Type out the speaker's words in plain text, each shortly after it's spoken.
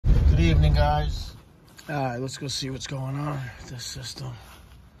evening, guys. Alright, let's go see what's going on with this system.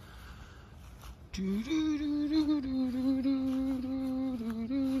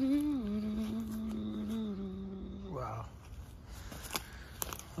 Wow.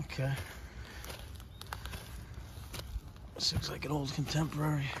 Okay. This looks like an old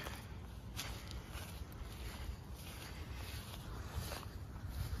contemporary.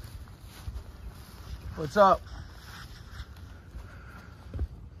 What's up?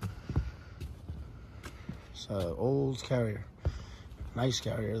 It's an old carrier. Nice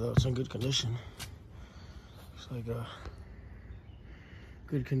carrier, though. It's in good condition. Looks like a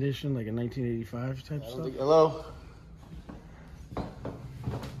good condition, like a 1985 type stuff. Hello?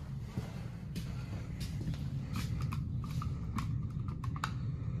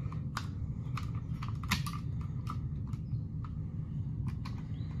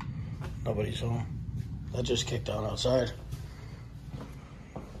 Nobody's home. That just kicked on outside.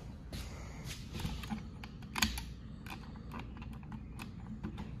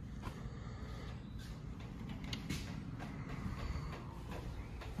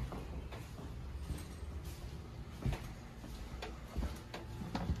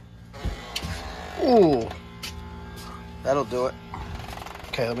 Ooh, that'll do it.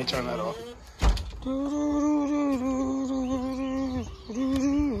 Okay, let me turn that off.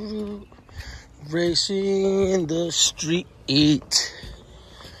 Racing the street.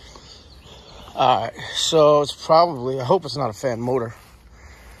 Alright, so it's probably, I hope it's not a fan motor.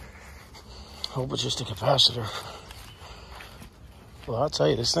 I hope it's just a capacitor. Well, I'll tell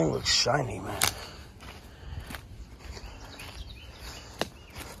you, this thing looks shiny, man.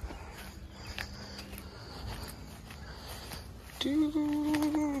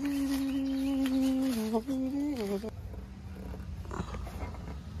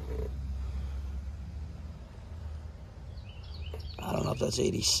 I don't know if that's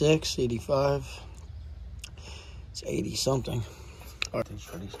 86, 85. It's 80 something. It's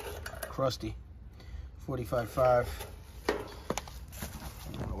pretty crusty. 45.5. I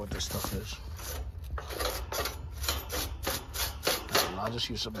don't know what this stuff is. I'll just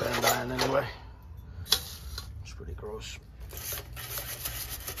use some band iron anyway. It's pretty gross.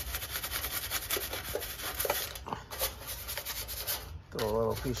 Throw a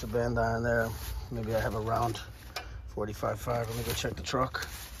little piece of band iron there. Maybe I have a round 45.5. Let me go check the truck.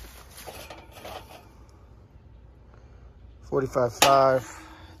 45.5.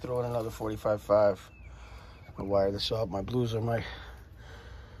 Throw in another 45.5. I'll wire this up. My blues are my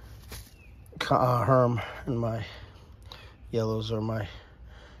Herm, and my yellows are my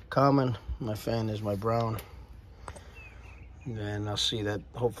common. My fan is my brown. And then I'll see that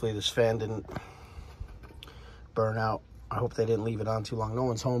hopefully this fan didn't burn out. I hope they didn't leave it on too long. No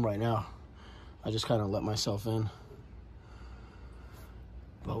one's home right now. I just kind of let myself in.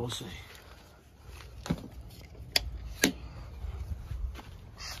 But we'll see.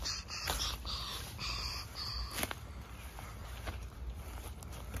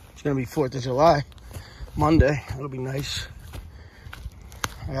 It's gonna be 4th of July, Monday. It'll be nice.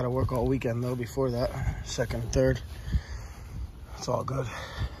 I gotta work all weekend though before that, 2nd and 3rd. It's all good.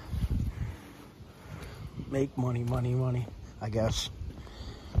 Make money, money, money, I guess.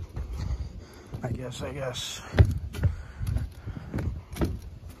 I guess.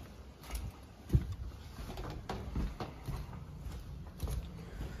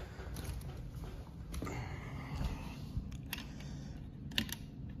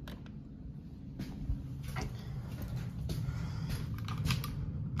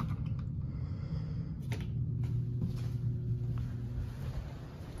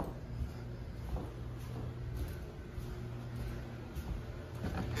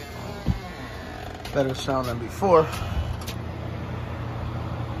 Better sound than before.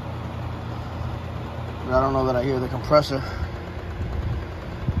 But I don't know that I hear the compressor.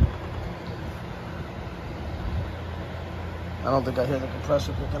 I don't think I hear the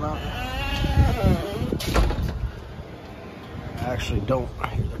compressor picking up. I actually don't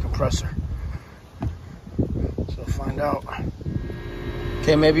hear the compressor. So find out.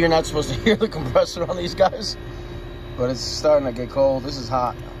 Okay, maybe you're not supposed to hear the compressor on these guys, but it's starting to get cold. This is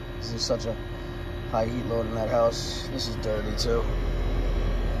hot. This is such a high heat load in that house. This is dirty too.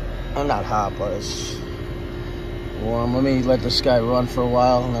 I'm not hot, but it's warm. Let me let this guy run for a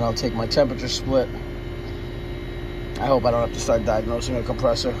while, and then I'll take my temperature split. I hope I don't have to start diagnosing a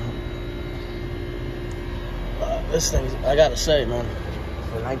compressor. This thing, I gotta say, man,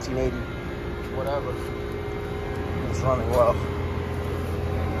 for 1980, whatever, it's running well.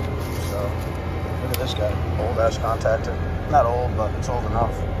 So, look at this guy, old ass contactor. Not old, but it's old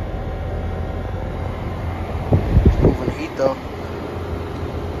enough. Moving heat though.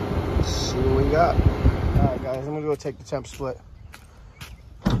 we got. All right, guys, I'm gonna go take the temp split.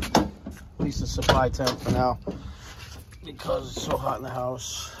 At least the supply temp for now, because it's so hot in the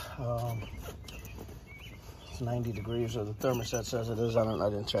house. It's 90 degrees, or the thermostat says it is. I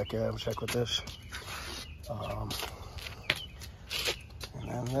didn't check it. I'll check with this.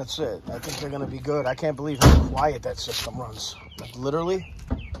 And that's it. I think they're gonna be good. I can't believe how quiet that system runs. Like, literally,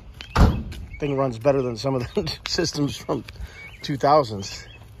 thing runs better than some of the systems from 2000s.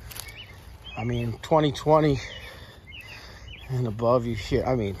 I mean, 2020 and above, you hear,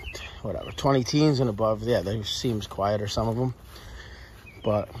 I mean, whatever, 20 teens and above, yeah, they seems quieter, some of them.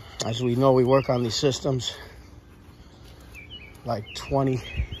 But as we know, we work on these systems like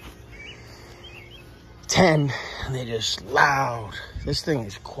 2010, and they just loud. This thing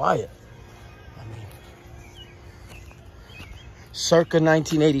is quiet. I mean, circa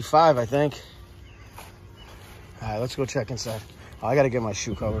 1985, I think. All right, let's go check inside. Oh, I gotta get my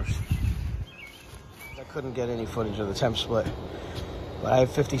shoe covers. I couldn't get any footage of the temp split, but I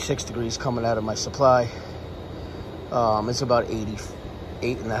have 56 degrees coming out of my supply. It's about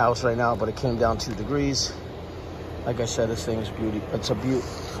 88 in the house right now, but it came down 2 degrees. Like I said, this thing is beauty. It's a beaut.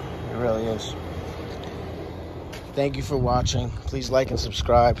 It really is. Thank you for watching. Please like and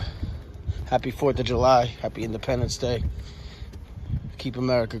subscribe. Happy 4th of July. Happy Independence Day. Keep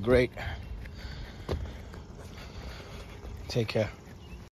America great. Take care.